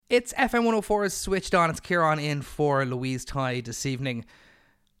It's FM 104's Switched On. It's Kieran in for Louise Ty this evening.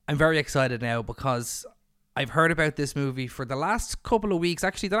 I'm very excited now because I've heard about this movie for the last couple of weeks.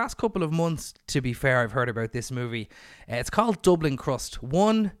 Actually, the last couple of months, to be fair, I've heard about this movie. It's called Dublin Crust.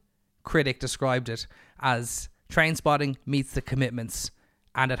 One critic described it as Trainspotting meets The Commitments,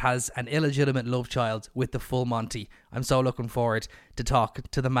 and it has an illegitimate love child with the full Monty. I'm so looking forward to talk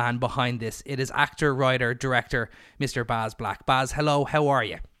to the man behind this. It is actor, writer, director, Mr. Baz Black. Baz, hello, how are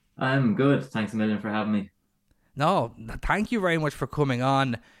you? I'm good. Thanks a million for having me. No, thank you very much for coming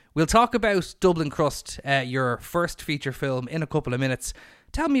on. We'll talk about Dublin Crust, your first feature film, in a couple of minutes.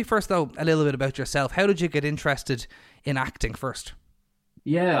 Tell me first, though, a little bit about yourself. How did you get interested in acting first?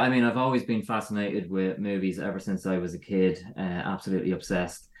 Yeah, I mean, I've always been fascinated with movies ever since I was a kid, absolutely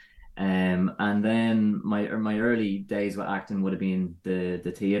obsessed. And then my early days with acting would have been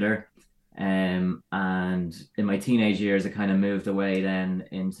the theatre. And in my teenage years, I kind of moved away then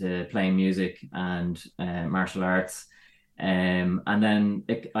into playing music and martial arts. And then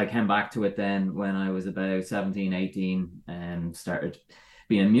I came back to it then when I was about 17, 18 and started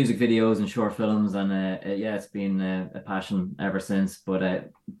being in music videos and short films. And yeah, it's been a passion ever since.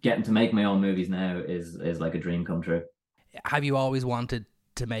 But getting to make my own movies now is like a dream come true. Have you always wanted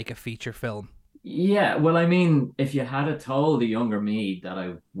to make a feature film? Yeah, well, I mean, if you had told the younger me that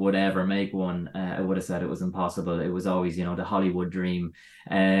I would ever make one, I would have said it was impossible. It was always, the Hollywood dream.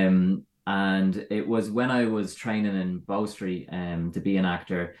 And it was when I was training in Bow Street to be an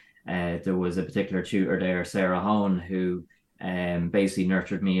actor, there was a particular tutor there, Sarah Hone, who basically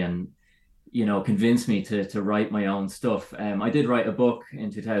nurtured me and, convinced me to write my own stuff. I did write a book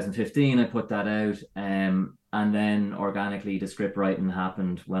in 2015. I put that out. And then organically the script writing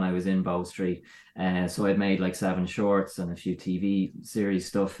happened when I was in Bow Street. So I'd made like 7 shorts and a few TV series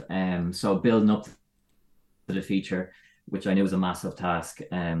stuff. So building up to the feature, which I knew was a massive task,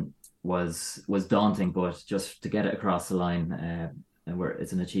 was daunting, but just to get it across the line,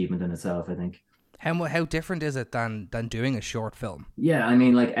 it's an achievement in itself, I think. How different is it than doing a short film? Yeah, I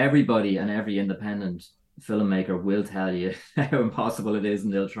mean, like everybody and every independent filmmaker will tell you how impossible it is,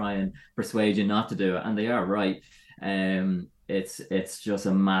 and they'll try and persuade you not to do it, and they are right. It's just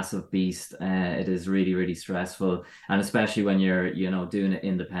a massive beast. It is really, really stressful, and especially when you're doing it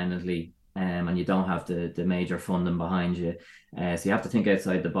independently, and you don't have the major funding behind you. So you have to think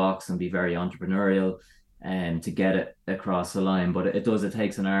outside the box and be very entrepreneurial to get it across the line. But it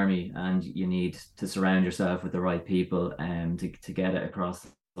takes an army, and you need to surround yourself with the right people to get it across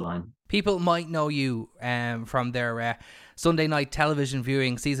the line. People might know you from their Sunday night television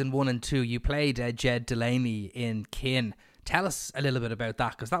viewing, season 1 and 2. You played Jed Delaney in Kin. Tell us a little bit about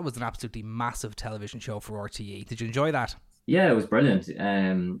that, because that was an absolutely massive television show for RTE. Did you enjoy that? Yeah, it was brilliant.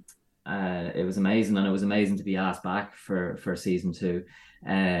 It was amazing, and it was amazing to be asked back for season 2.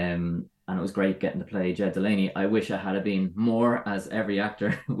 And it was great getting to play Jed Delaney. I wish I had been more, as every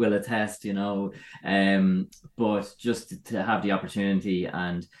actor will attest, but just to have the opportunity.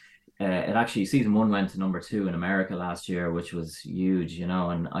 And it actually, season 1 went to number 2 in America last year, which was huge,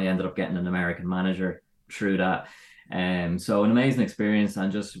 and I ended up getting an American manager through that. So an amazing experience,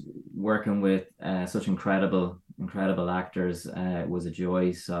 and just working with such incredible actors was a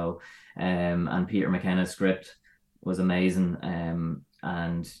joy. So and Peter McKenna's script was amazing.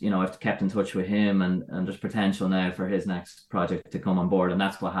 And I've kept in touch with him, and there's potential now for his next project to come on board, and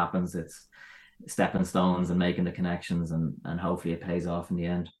that's what happens. It's stepping stones and making the connections, and hopefully it pays off in the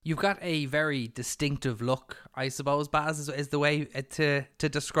end. You've got a very distinctive look, I suppose, Baz, is the way to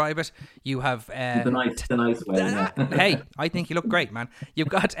describe it. You have the nice way. Yeah. Hey, I think you look great, man. You've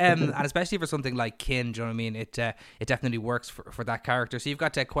got and especially for something like Kin, do you know what I mean? It definitely works for that character. So you've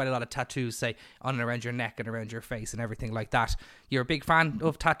got quite a lot of tattoos, say, on and around your neck and around your face and everything like that. You're a big fan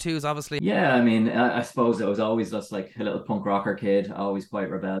of tattoos, obviously. Yeah, I mean, I suppose I was always just like a little punk rocker kid, always quite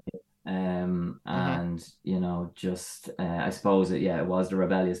rebellious. And just I suppose it was the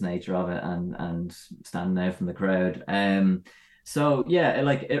rebellious nature of it, and standing out from the crowd. So yeah,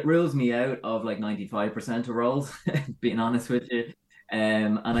 it rules me out of like 95% of roles, being honest with you.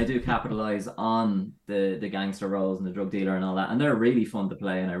 And I do capitalize on the gangster roles and the drug dealer and all that, and they're really fun to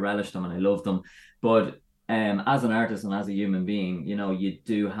play, and I relish them and I love them. But as an artist and as a human being, you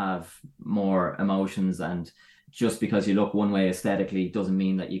do have more emotions, and just because you look one way aesthetically doesn't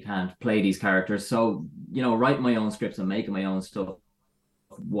mean that you can't play these characters. So, writing my own scripts and making my own stuff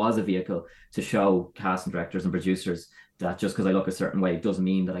was a vehicle to show casting directors and producers that just because I look a certain way doesn't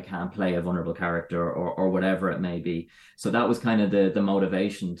mean that I can't play a vulnerable character or whatever it may be. So that was kind of the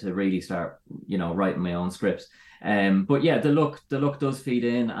motivation to really start, writing my own scripts. But yeah, the look does feed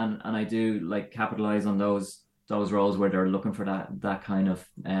in, and I do capitalize on those those roles where they're looking for that kind of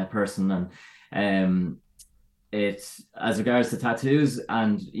person. And it's, as regards to tattoos,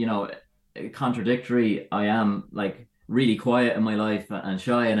 and contradictory, I am like really quiet in my life and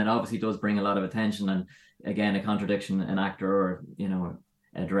shy, and it obviously does bring a lot of attention. And again, a contradiction, an actor or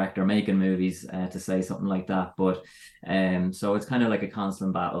a director making movies to say something like that. But so it's kind of like a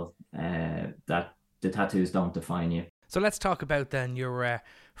constant battle that the tattoos don't define you. So let's talk about then your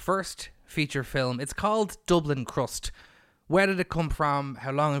first feature film. It's called Dublin Crust. Where did it come from?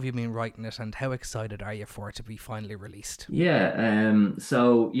 How long have you been writing it? And how excited are you for it to be finally released? Yeah,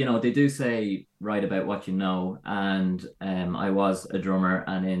 so, they do say write about what you know. And I was a drummer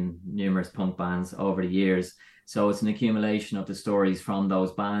and in numerous punk bands over the years. So it's an accumulation of the stories from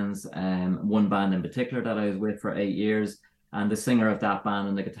those bands. One band in particular that I was with for 8 years. And the singer of that band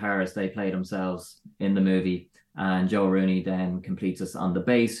and the guitarist, they play themselves in the movie. And Joe Rooney then completes us on the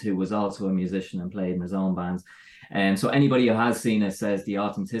bass, who was also a musician and played in his own bands. And so anybody who has seen it says the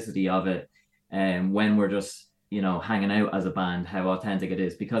authenticity of it, when we're just, hanging out as a band, how authentic it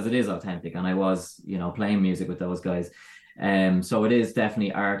is, because it is authentic. And I was, playing music with those guys. So it is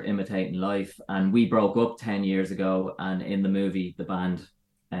definitely art imitating life. And we broke up 10 years ago. And in the movie, the band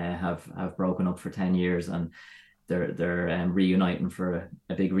have broken up for 10 years. And they're reuniting for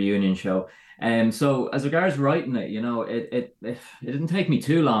a big reunion show. So as regards writing it, it didn't take me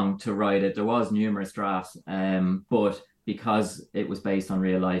too long to write it. There was numerous drafts, but because it was based on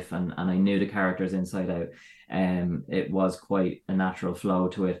real life and I knew the characters inside out, it was quite a natural flow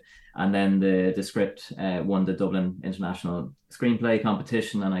to it. And then the script won the Dublin International Screenplay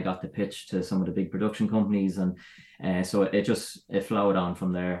Competition, and I got the pitch to some of the big production companies, and so it flowed on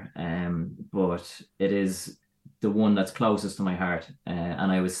from there. But it is the one that's closest to my heart,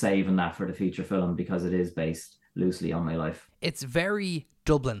 and I was saving that for the feature film because it is based loosely on my life. It's very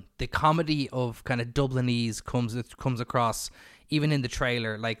Dublin. The comedy of kind of Dublinese comes across even in the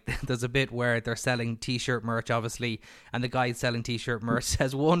trailer. Like, there's a bit where they're selling t-shirt merch, obviously, and the guy selling t-shirt merch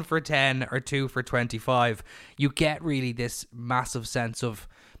says 1 for 10 or 2 for 25. You get really this massive sense of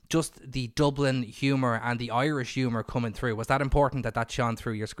just the Dublin humour and the Irish humour coming through. Was that important that shone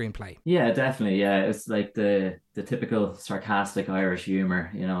through your screenplay? Yeah, definitely. Yeah, it's like the typical sarcastic Irish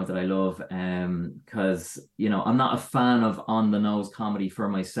humour, that I love. Because I'm not a fan of on the nose comedy for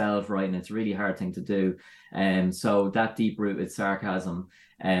myself, right? And it's a really hard thing to do. So that deep rooted sarcasm,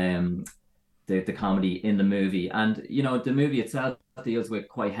 the comedy in the movie, and the movie itself deals with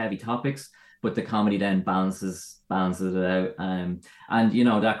quite heavy topics, but the comedy then balances it out. And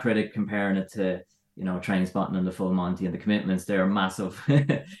that critic comparing it to Trainspotting and the Full Monty and the Commitments, they're massive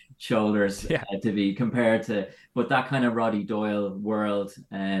shoulders to be compared to, but that kind of Roddy Doyle world,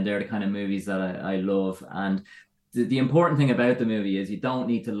 and they're the kind of movies that I love. And the important thing about the movie is you don't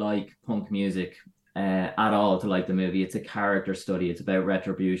need to like punk music at all to like the movie. It's a character study. It's about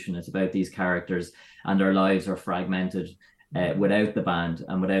retribution. It's about these characters, and their lives are fragmented without the band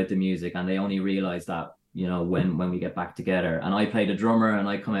and without the music, and they only realize that when we get back together. And I played a drummer, and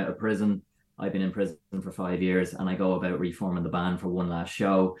I come out of prison. I've been in prison for 5 years, and I go about reforming the band for one last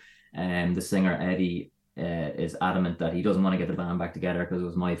show. And the singer Eddie is adamant that he doesn't want to get the band back together because it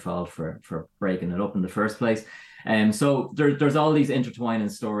was my fault for breaking it up in the first place. So there's all these intertwining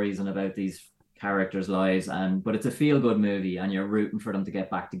stories and about these characters' lives, but it's a feel-good movie, and you're rooting for them to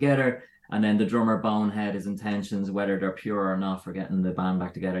get back together. And then the drummer bonehead, his intentions, whether they're pure or not, for getting the band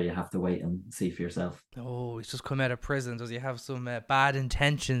back together, you have to wait and see for yourself. Oh, he's just come out of prison. Does he have some bad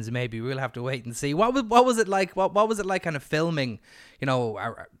intentions? Maybe we'll have to wait and see. What was it like? What was it like kind of filming,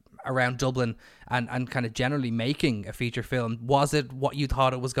 around Dublin and kind of generally making a feature film? Was it what you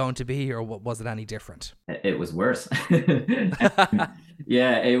thought it was going to be, or was it any different? It was worse.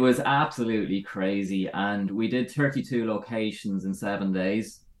 Yeah, it was absolutely crazy. And we did 32 locations in 7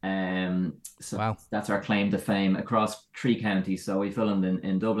 days. So wow. That's our claim to fame across 3 counties. So we filmed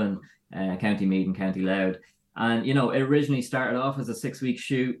in Dublin, County Meath and County Louth. And, it originally started off as a 6-week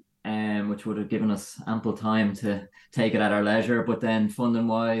shoot, which would have given us ample time to take it at our leisure. But then funding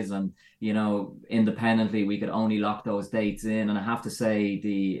wise and, independently, we could only lock those dates in. And I have to say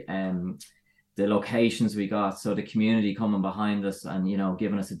the locations we got, so the community coming behind us and,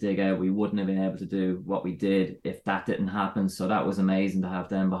 giving us a dig out, we wouldn't have been able to do what we did if that didn't happen. So that was amazing to have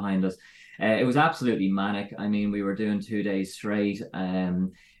them behind us. It was absolutely manic. I mean, we were doing 2 days straight.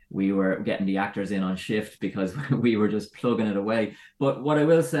 We were getting the actors in on shift because we were just plugging it away. But what I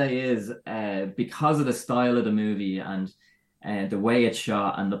will say is, because of the style of the movie and the way it's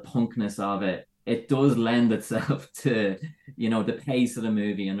shot and the punkness of it, it does lend itself to, the pace of the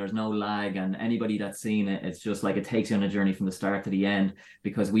movie, and there's no lag, and anybody that's seen it, it's just like it takes you on a journey from the start to the end,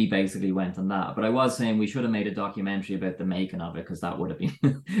 because we basically went on that. But I was saying we should have made a documentary about the making of it, because that would have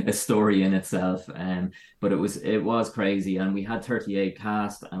been a story in itself. But it was crazy, and we had 38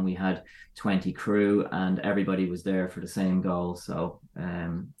 cast and we had 20 crew, and everybody was there for the same goal. So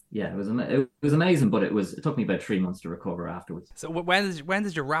yeah, it was amazing, but it took me about 3 months to recover afterwards. So when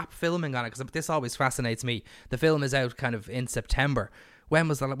did you wrap filming on it? Because this always fascinates me. The film is out kind of in September. When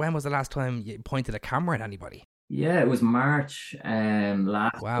was the last time you pointed a camera at anybody? Yeah, it was March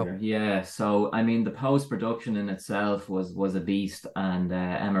last Wow. year. Yeah, so I mean the post production in itself was a beast, and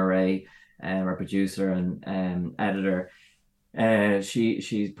Emma Ray, our producer and editor,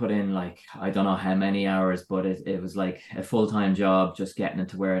 she's put in, like, I don't know how many hours, but it was like a full-time job, just getting it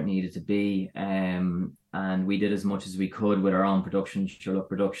to where it needed to be. And we did as much as we could with our own production, Sherlock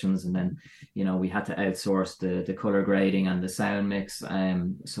Productions, and then we had to outsource the color grading and the sound mix.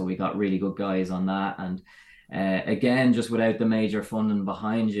 So we got really good guys on that, and again, just without the major funding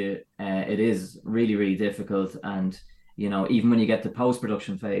behind you, it is really, really difficult. And even when you get to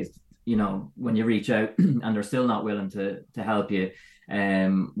post-production phase, when you reach out and they're still not willing to help you,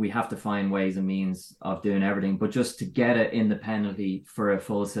 we have to find ways and means of doing everything. But just to get it independently for a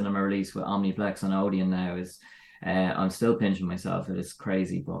full cinema release with Omniplex and Odeon now is, I'm still pinching myself. It is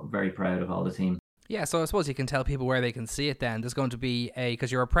crazy, but very proud of all the team. Yeah, so I suppose you can tell people where they can see it then. There's going to be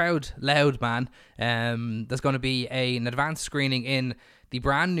because you're a proud, loud man, there's going to be an advanced screening in the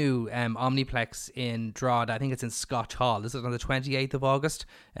brand new Omniplex in Drogheda. I think it's in Scotch Hall. This is on the 28th of August,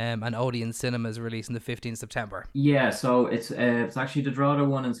 and Odeon Cinema is releasing the 15th of September. Yeah, so it's actually the Drogheda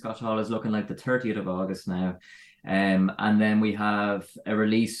one in Scotch Hall is looking like the 30th of August now. And then we have a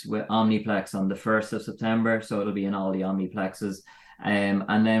release with Omniplex on the 1st of September, so it'll be in all the Omniplexes.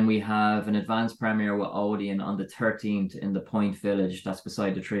 And then we have an advanced premiere with Odeon on the 13th in the Point Village, that's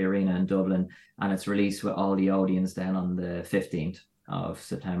beside the Tree Arena in Dublin, and it's released with all the Odeons then on the 15th of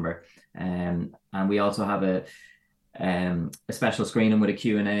September. And we also have a special screening with a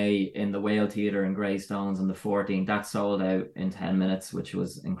Q&A in the Whale Theatre in Greystones on the 14th. That sold out in 10 minutes, which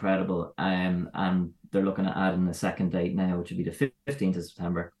was incredible. And they're looking at adding a second date now, which would be the 15th of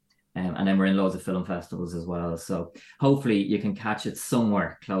September. And then we're in loads of film festivals as well. So hopefully you can catch it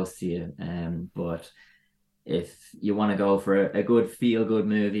somewhere close to you. But if you want to go for a good feel-good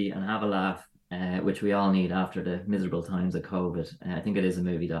movie and have a laugh, which we all need after the miserable times of COVID, I think it is a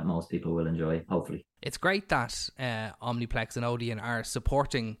movie that most people will enjoy, hopefully. It's great that Omniplex and Odeon are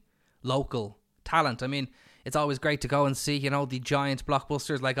supporting local talent. I mean, it's always great to go and see, the giant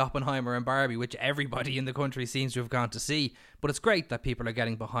blockbusters like Oppenheimer and Barbie, which everybody in the country seems to have gone to see. But it's great that people are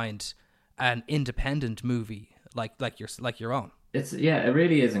getting behind an independent movie like your own. It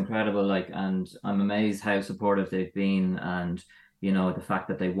really is incredible. And I'm amazed how supportive they've been, and the fact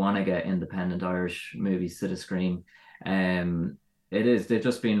that they want to get independent Irish movies to the screen. They've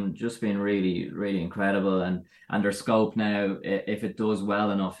just been really, really incredible, and their scope now, if it does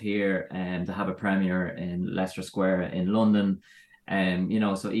well enough here, to have a premiere in Leicester Square in London,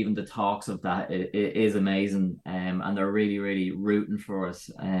 so even the talks of that, it is amazing, and they're really, really rooting for us.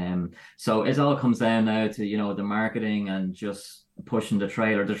 So it all comes down now to the marketing and just pushing the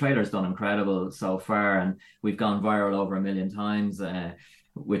trailer. The trailer's done incredible so far, and we've gone viral over 1 million times.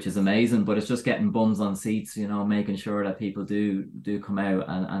 Which is amazing, but it's just getting bums on seats, making sure that people do come out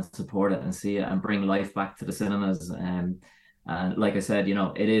and support it and see it and bring life back to the cinemas. And like I said,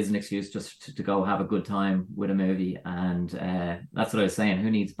 it is an excuse just to go have a good time with a movie. And that's what I was saying. Who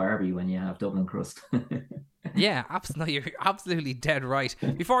needs Barbie when you have Dublin Crust? Yeah, absolutely. You're absolutely dead right.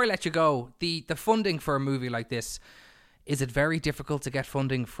 Before I let you go, the funding for a movie like this, is it very difficult to get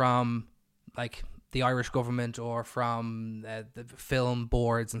funding from like the Irish government or from the film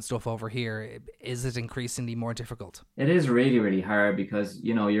boards and stuff over here? Is it increasingly more difficult? It is really, really hard, because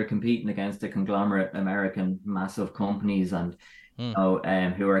you're competing against the conglomerate American massive companies, and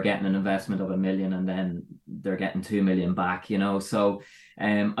who are getting an investment of 1 million and then they're getting 2 million back. So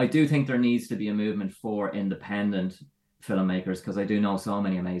I do think there needs to be a movement for independent filmmakers, because I do know so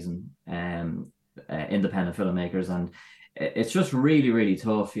many amazing independent filmmakers, and it's just really, really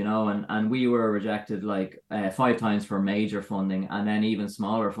tough, and we were rejected like 5 times for major funding, and then even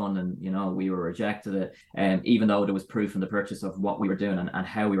smaller funding, we were rejected it, even though there was proof in the purchase of what we were doing, and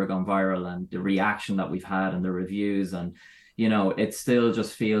how we were going viral, and the reaction that we've had and the reviews, and it still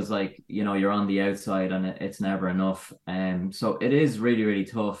just feels like you're on the outside, and it's never enough. So it is really, really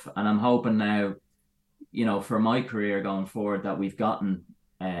tough, and I'm hoping now, for my career going forward, that we've gotten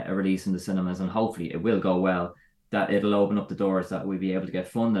a release in the cinemas, and hopefully it will go well, that it'll open up the doors that we'll be able to get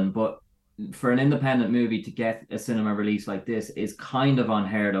funding. But for an independent movie to get a cinema release like this is kind of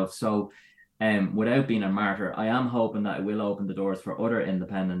unheard of. So, without being a martyr, I am hoping that it will open the doors for other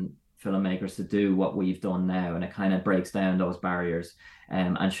independent filmmakers to do what we've done now, and it kind of breaks down those barriers,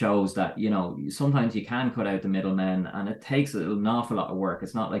 and shows that, you know, sometimes you can cut out the middlemen, and it takes an awful lot of work.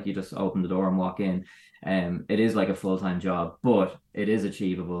 It's not like you just open the door and walk in. It is like a full-time job, but it is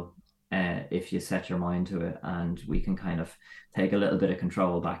achievable if you set your mind to it, and we can kind of take a little bit of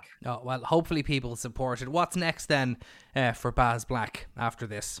control back. Oh, well, hopefully people support it. What's next then for Baz Black after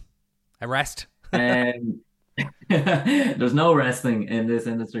this? A rest? There's no wrestling in this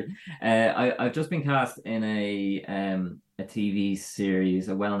industry. I've just been cast in a TV series,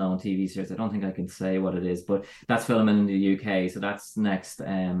 a well-known TV series. I don't think I can say what it is, but that's filming in the UK, so that's next.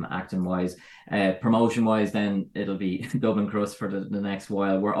 Acting wise, promotion wise, then it'll be Dublin Crust for the next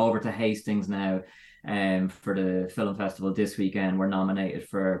while. We're over to Hastings now, for the film festival this weekend. We're nominated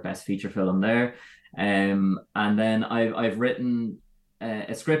for best feature film there, and then I've written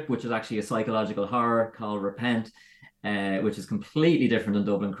a script which is actually a psychological horror called Repent, which is completely different than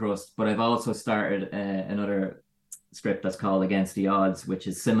Dublin Crust. But I've also started another script that's called Against the Odds, which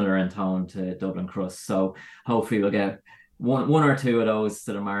is similar in tone to Dublin Crust. So hopefully we'll get one or two of those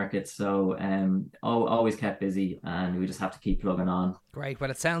to the market. So always kept busy, and we just have to keep plugging on. Great.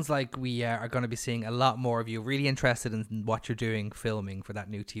 Well, it sounds like we are going to be seeing a lot more of you. Really interested in what you're doing filming for that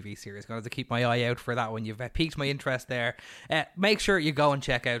new TV series. Going to have to keep my eye out for that one. You've piqued my interest there. Make sure you go and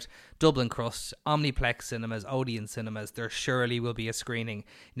check out Dublin Crust, Omniplex Cinemas, Odeon Cinemas. There surely will be a screening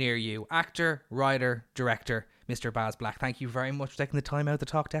near you. Actor, writer, director, Mr. Baz Black, thank you very much for taking the time out to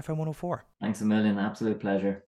talk to FM 104. Thanks a million. Absolute pleasure.